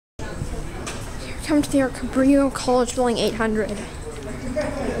Come to the Cabrillo College Building 800.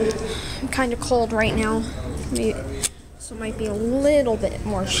 I'm kind of cold right now, so it might be a little bit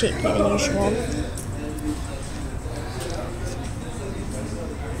more shaky than usual.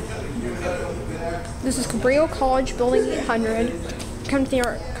 This is Cabrillo College Building 800. Come to the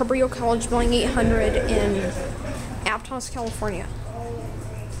Cabrillo College Building 800 in Aptos, California.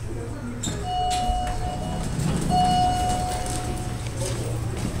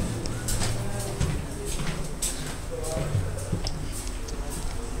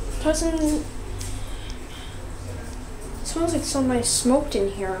 Smells like somebody smoked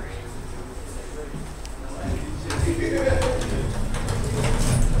in here.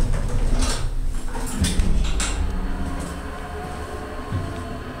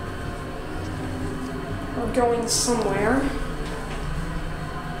 We're going somewhere.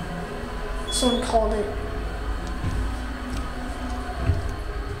 Someone called it.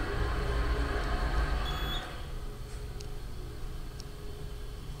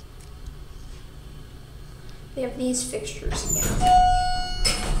 They have these fixtures again.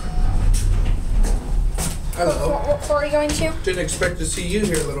 Hello. What floor are you going to? Didn't expect to see you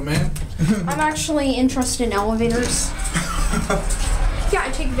here, little man. I'm actually interested in elevators. Yeah, I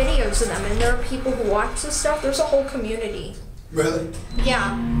take videos of them, and there are people who watch this stuff. There's a whole community. Really?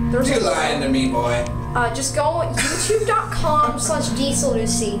 Yeah. There's You're lying to me, boy. Just go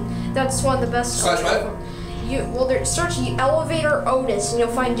youtube.com/diesellucy. That's one of the best. Slash what? Search elevator Otis, and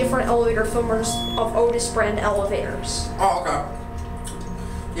you'll find different elevator filmers of Otis brand elevators. Oh, okay.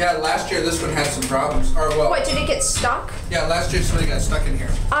 Yeah, last year this one had some problems. Or well. What, did it get stuck? Yeah, last year somebody got stuck in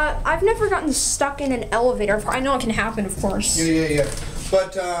here. I've never gotten stuck in an elevator. I know it can happen, of course. Yeah.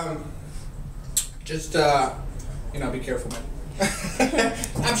 But just be careful, man.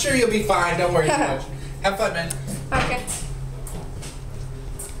 I'm sure you'll be fine. Don't worry too much. Have fun, man. Okay.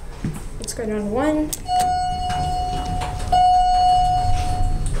 Let's go down to 1.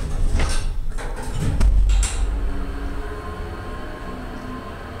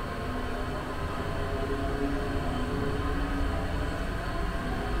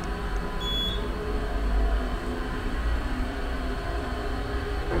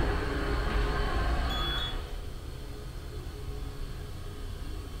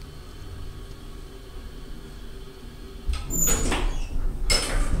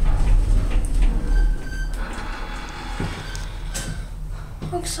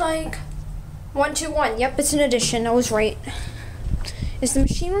 Looks like 121. Yep, it's an addition. I was right. Is the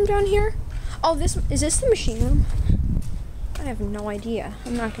machine room down here? Oh, is this the machine room? I have no idea.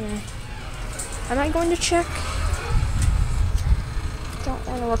 I'm not gonna. Am I going to check? Don't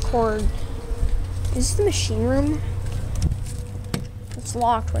want to record. Is this the machine room? It's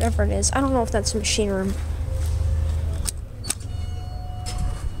locked, whatever it is. I don't know if that's the machine room.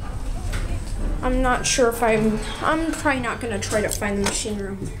 I'm not sure if I'm probably not gonna try to find the machine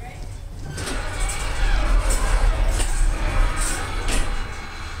room.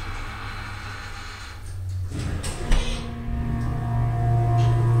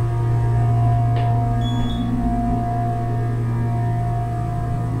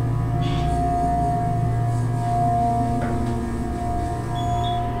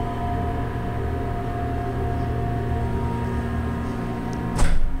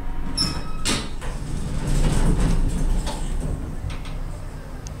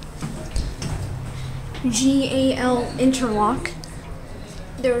 GAL interlock.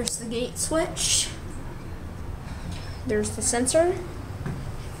 There's the gate switch. There's the sensor.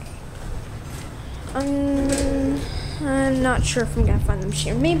 I'm not sure if I'm gonna find the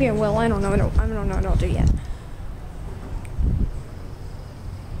machine. Maybe I will. I don't know. I don't know what I'll do yet.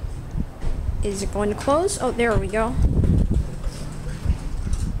 Is it going to close? Oh, there we go.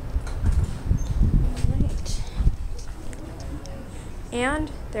 Right.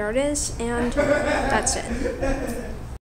 And there it is. And that's it.